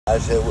I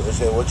said,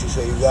 what you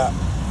say you got?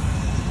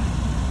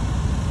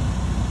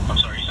 I'm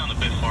sorry, you sound a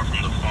bit far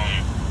from the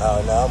phone. Oh,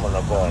 no, I'm on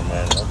the phone,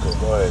 man. Okay,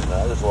 go ahead, man.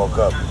 I just woke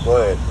up.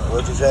 Go ahead.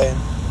 What you saying?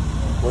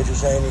 What you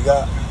saying you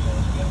got?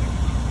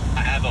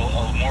 I have a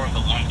more of a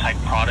loan type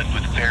product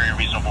with very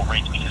reasonable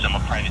rates because I'm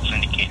a private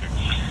syndicator.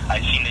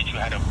 I've seen that you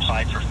had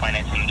applied for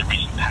financing in the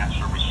recent past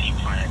or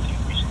received financing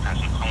in the recent past.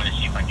 I'm calling to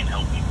see if I can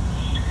help you.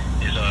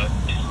 Is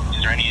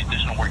there any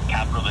additional working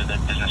capital that the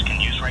business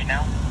can use right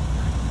now?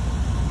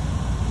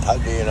 How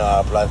do you know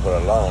I applied for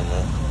a loan,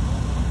 man?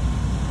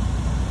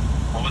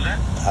 What was that?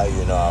 How do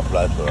you know I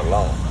applied for a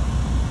loan?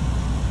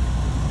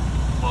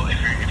 Well, if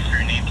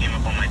your name came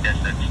up on my desk,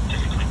 that's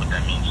typically what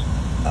that means.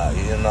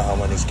 You don't know how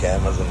many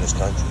scammers in this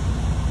country?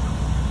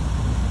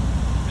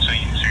 So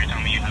you're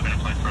telling me you haven't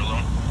applied for a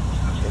loan?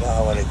 You know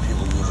how many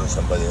people using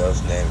somebody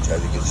else's name try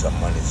to get some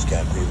money to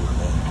scam people,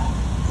 man?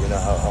 You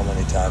know how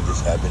many times this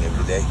happens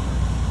every day?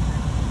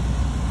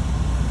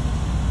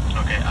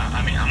 Okay, I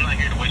mean, I'm not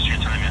here to waste your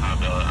time.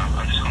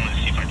 I'm just calling to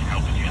see if I can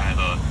help if you have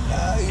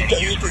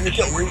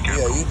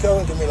you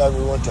talking to me like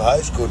we went to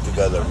high school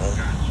together, man.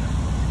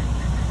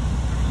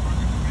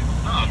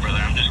 No,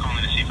 brother, I'm just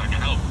calling to see if I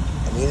can help.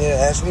 I mean, you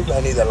didn't ask me if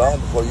I need a loan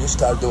before you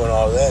start doing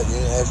all that. You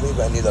didn't ask me if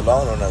I need a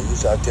loan or not. You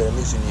start telling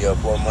me send you a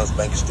 4 months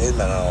bank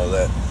statement and all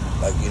that,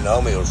 like you know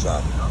me or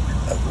something.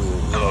 Like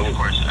of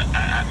course.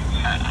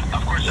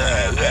 Of course.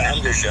 Yeah,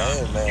 I'm just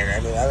saying, man. I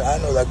mean, I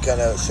know that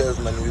kind of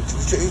salesman. You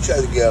try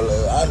to get.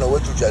 I know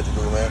what you try to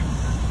do, man.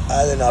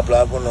 I didn't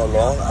apply for no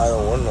loan. I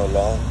don't want no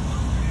loan.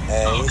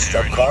 And you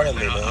stop calling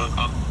me, man.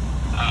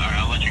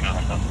 I'll let you go.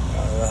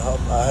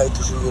 I hate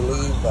to see you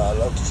leave, but I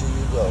love to see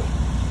you go.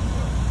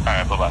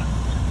 Alright, bye-bye.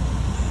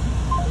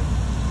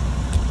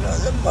 Now,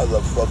 that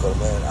motherfucker,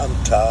 man, I'm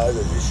tired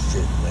of this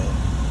shit, man.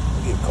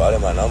 You keep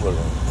calling my number,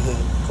 man.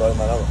 Calling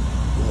my number.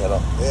 Leave me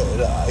alone.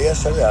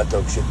 Yesterday I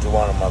talked shit to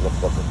one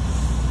motherfucker.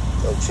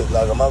 Talk shit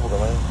like a motherfucker,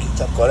 man.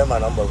 Stop calling my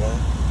number, man.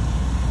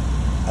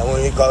 And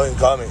when he call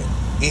me,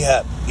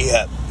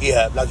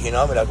 Ehab, like you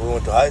know me, like we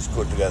went to high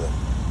school together.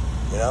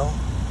 You know?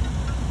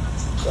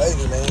 It's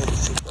crazy, man.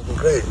 It's just fucking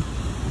crazy.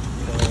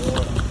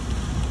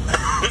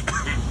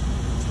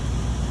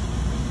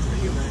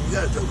 You know? You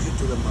gotta talk shit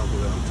to the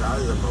motherfucker. I'm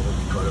tired of the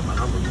motherfucker calling my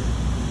number, man.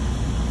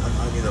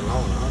 I need a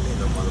loan. I don't need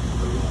no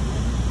motherfucker loan,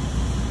 man.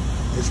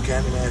 It's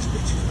scamming ass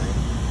bitches, man.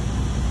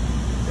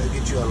 They'll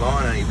get you a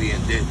loan and you be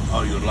in debt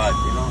all your life,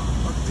 you know?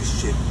 Fuck this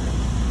shit, man.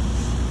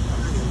 I'm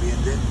not gonna be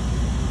in debt.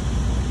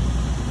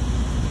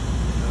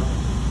 You know?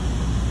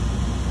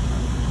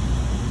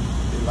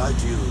 They lie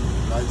to you.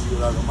 They lie to you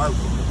like a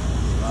motherfucker, man.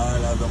 They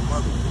lie like a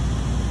motherfucker.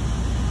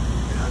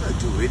 Yeah, I got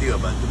 2 videos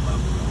about the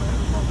motherfucker,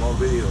 man. More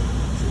videos.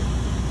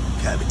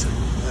 Capital.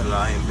 They're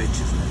lying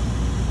bitches, man.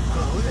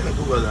 We're gonna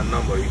Google that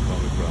number you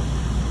call me from.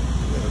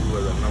 We're gonna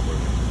Google that number,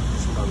 man.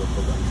 This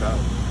motherfucker, I'm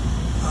tired.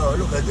 Oh,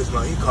 look at this,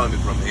 man. He called me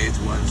from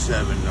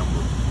 817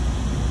 number.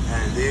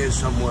 And they're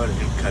somewhere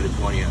in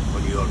California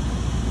or New York.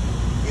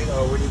 You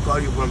know, when you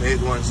call you from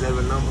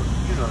 817 number,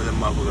 you know, the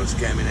motherfucker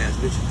scamming ass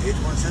bitches.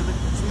 817?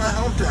 It's my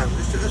hometown.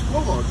 It's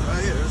Provo.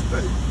 Right here. That's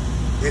crazy.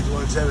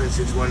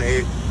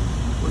 817-618.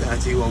 We're gonna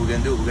see what we're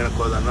gonna do. We're gonna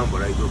call that number.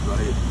 Right, go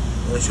right here.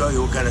 I'll show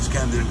you what kind of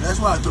scam they're. That's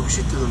why I talk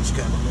shit to them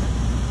scammer, man.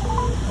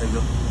 There you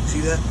go. See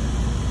that?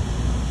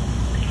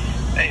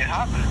 Hey, it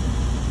happened.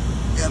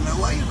 Yeah, man,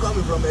 why you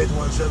coming from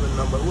 817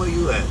 number? Where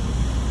you at?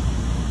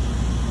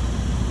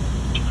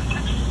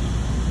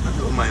 I'm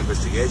doing my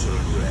investigation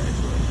on your ass,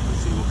 right? Let's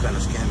see what kind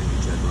of scamming you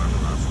try to run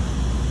around for.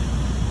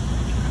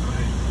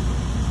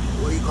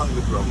 Where you calling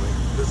me from, man?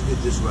 Let's get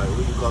this right.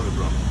 Where you calling me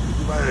from? If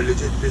you run a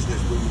legit business,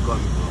 where you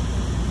calling me from?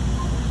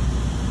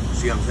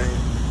 See what I'm saying?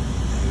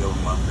 Hang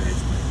over my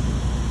face, man.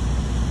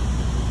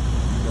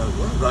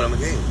 Well, got him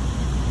again.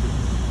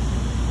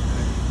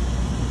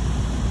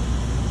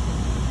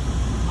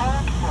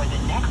 Hold for the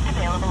next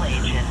available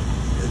agent.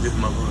 This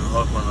motherfucker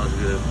hot one out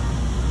here.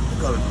 Where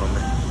coming from,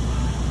 man?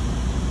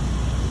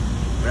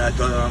 Man, I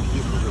told him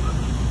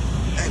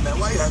hey, man,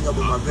 why you hang up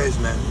on my face,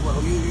 man?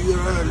 Well, you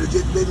run a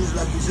legit business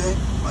like you say?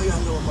 Why you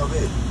hang up on my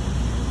face?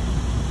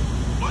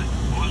 What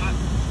was that?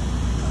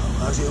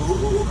 I said, who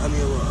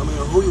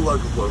you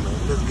working for, man?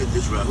 Let's get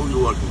this right. Who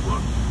you working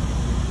for?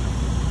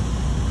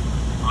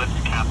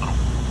 Lift Capital.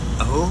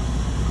 Who?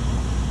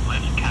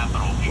 Lift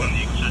Capital.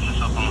 You can search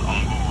this up on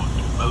Google.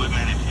 But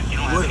man, if you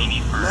don't have any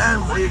need for...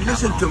 Man,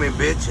 listen to me,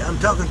 bitch. I'm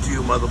talking to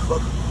you,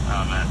 motherfucker.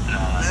 Oh, man.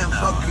 Man,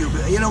 fuck you.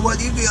 You know what?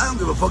 I don't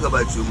give a fuck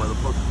about you,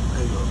 motherfucker.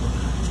 There you go.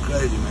 It's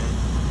crazy, man.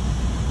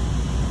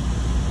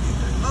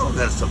 I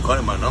gotta stop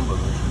calling my number,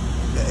 man.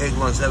 The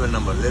 817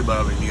 number. They're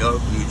probably in New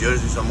York, New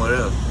Jersey, somewhere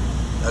else.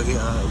 Like,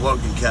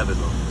 working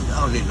capital.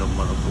 I don't need no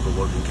motherfucker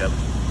working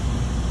capital.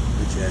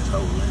 Bitch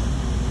asshole, man.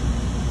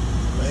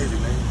 Crazy,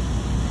 man.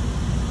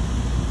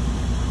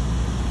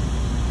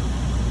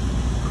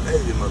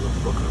 Crazy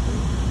motherfucker,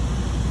 man.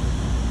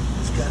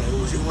 It's kind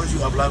of, see, once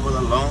you apply for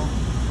the loan,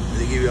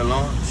 they give you a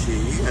loan, shit,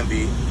 you're gonna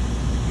be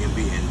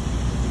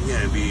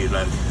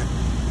like,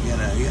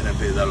 you're gonna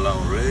pay that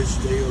loan rest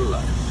of your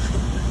life.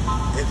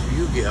 If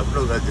you get,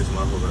 look at this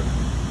motherfucker.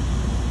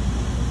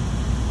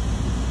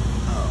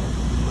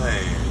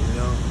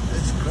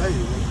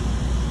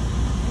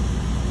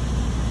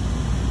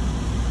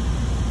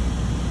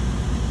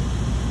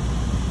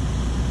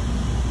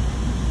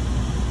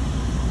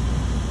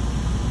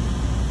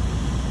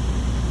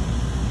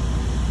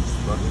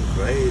 fucking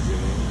crazy,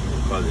 man.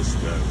 What call this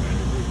girl, man?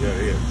 This girl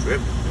here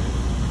tripping, man.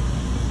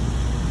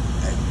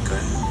 That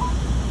girl.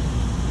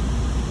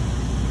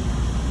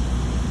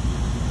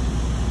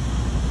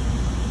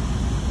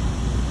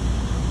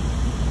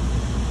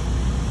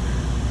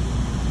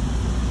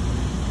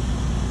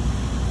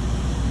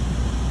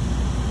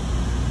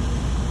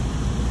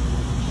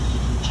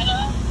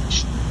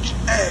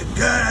 Hey,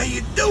 girl, how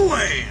you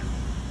doing?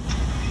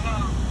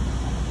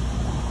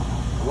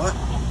 What?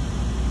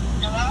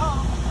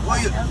 Hello?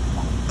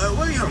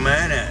 Where your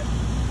man at?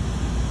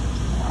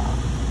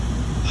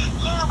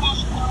 Yeah, well,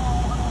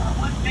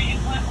 what day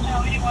is what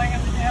now? You want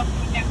him to help me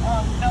get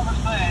another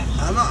class?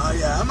 I'm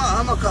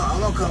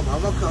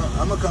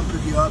come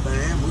pick you up,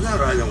 man. We're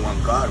gonna ride in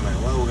one car,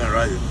 man. Why we're gonna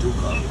ride in two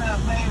cars? Babe,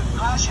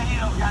 Class A, I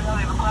know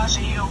they have a Class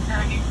A, you don't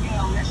care. You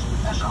know,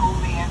 that's an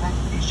old man.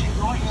 He said,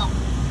 go help,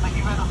 but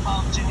you better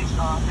follow to his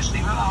car. Just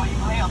leave it alone. You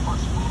can help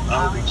us.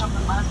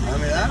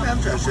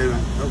 I'm trying to save him.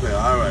 Okay,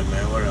 all right,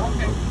 man. Whatever.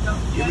 Okay.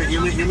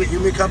 You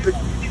come pick.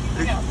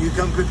 You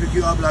come pick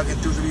you up like in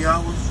 2-3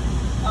 hours.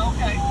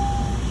 Okay.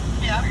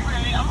 Yeah, I'll be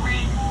ready. I'll be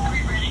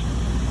ready.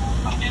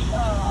 I'm just,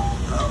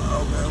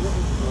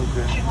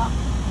 Okay. you know.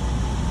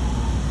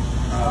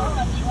 All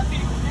right.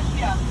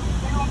 Yeah,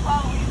 they don't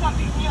follow. He's not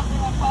picking me up. They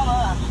don't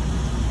follow us.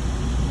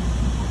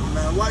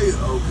 Man, why you?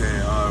 Okay,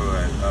 all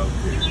right,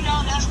 okay. You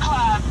know, that's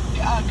Clyde.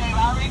 Dave,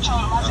 I already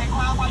told him. I said,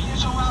 Clyde, why you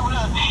so wrong with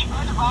us?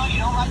 First of all, he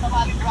don't like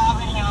nobody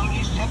driving him.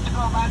 He's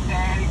skeptical about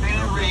that. He's been in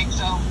a rig,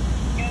 so,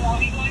 you know,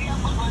 he going to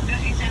help us with this.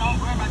 He said, don't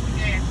worry about the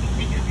gas.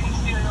 He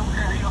still don't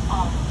care. He'll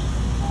follow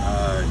us.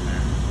 All right,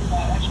 man.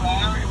 That's why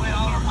I already went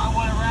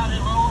around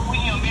and rode with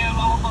him, me and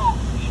my whole boat.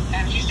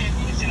 And he said,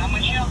 listen, I'm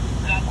going to help,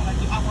 but I want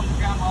to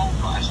drive my own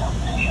car. So,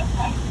 hey,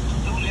 okay,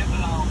 do live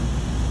alone.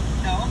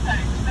 So, okay,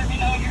 just let me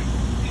know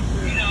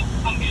you know,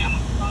 I'm getting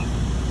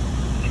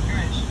the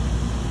dress.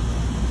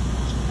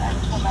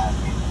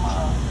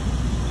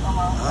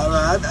 All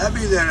right, I'll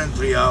be there in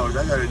 3 hours.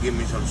 I gotta give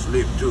me some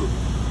sleep too.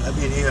 I've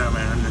been here,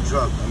 man, in the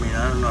truck. I mean,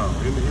 I don't know.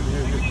 You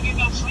didn't get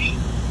no sleep?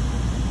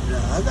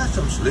 Yeah, I got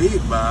some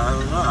sleep, but I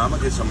don't know. I'm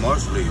gonna get some more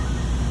sleep.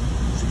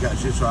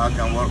 So I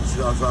can work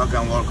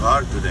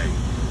hard today.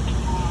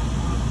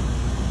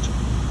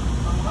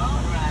 All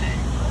right.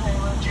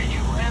 Well, tell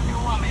you whatever you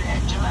want me to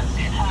tell. I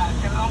said hi.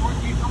 Tell I'm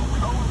working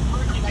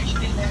like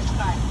she did last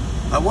night.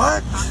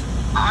 What?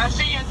 I'll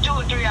see you in 2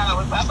 or 3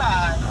 hours.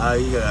 Bye-bye.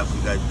 You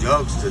got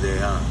jokes today,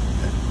 huh?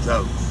 Got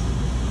jokes.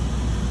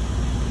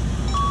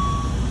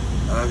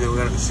 Okay, we're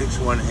gonna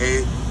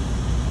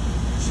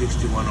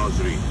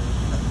 618-6103.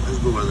 Let's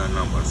Google that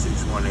number.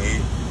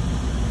 618.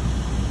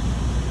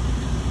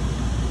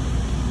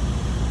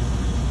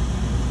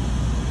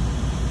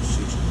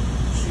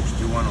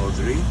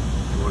 6103.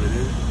 What it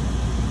is?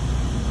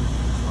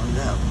 Let's find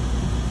out.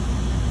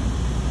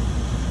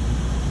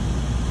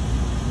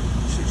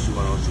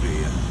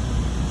 6103, yeah.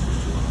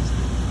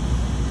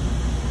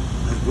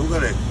 6103. Let's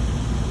Google it.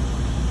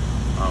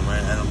 Oh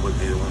man, I don't put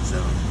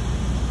 817.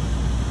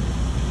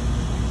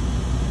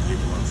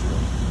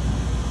 817.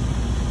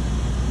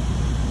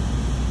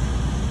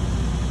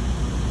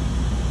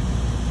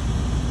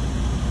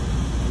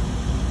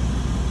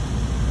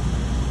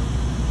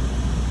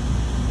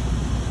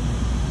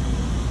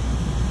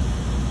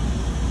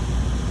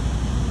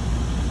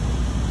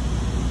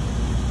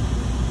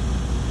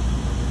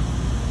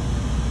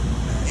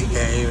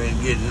 Can't even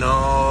get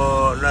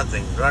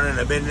nothing. Running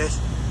a business,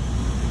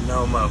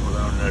 no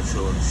motherfucker on that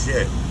short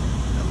shit.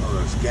 That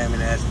motherfucker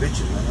scamming ass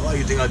bitches, man. Why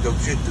you think I talk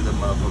shit to the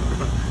motherfucker?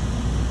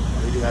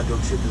 Why you think I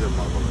talk shit to the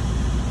motherfucker?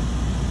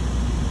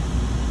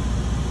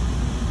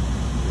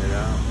 You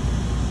know?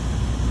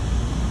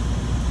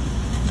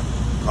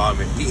 Call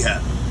me.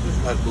 Yeah. Let's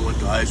not go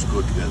into high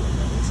school together,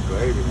 man. It's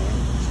crazy, man.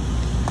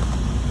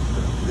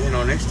 They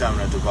know next time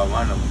not to call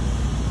my number.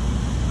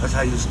 That's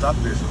how you stop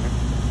this, man.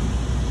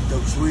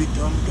 Talk sweet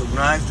to him, talk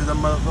nice to the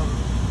motherfucker.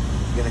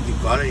 He's gonna keep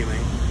calling you,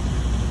 man.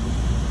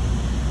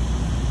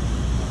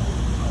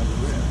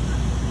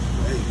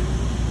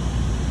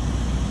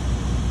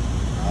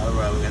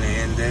 Alright, we're gonna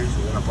end this.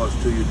 We're gonna post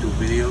 2 YouTube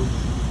videos.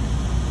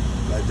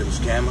 Like them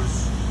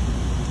scammers.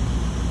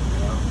 You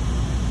know?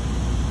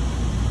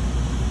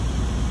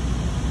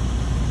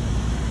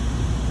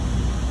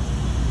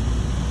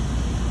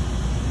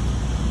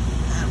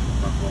 Damn,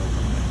 my phone.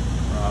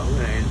 We're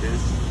gonna end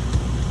this.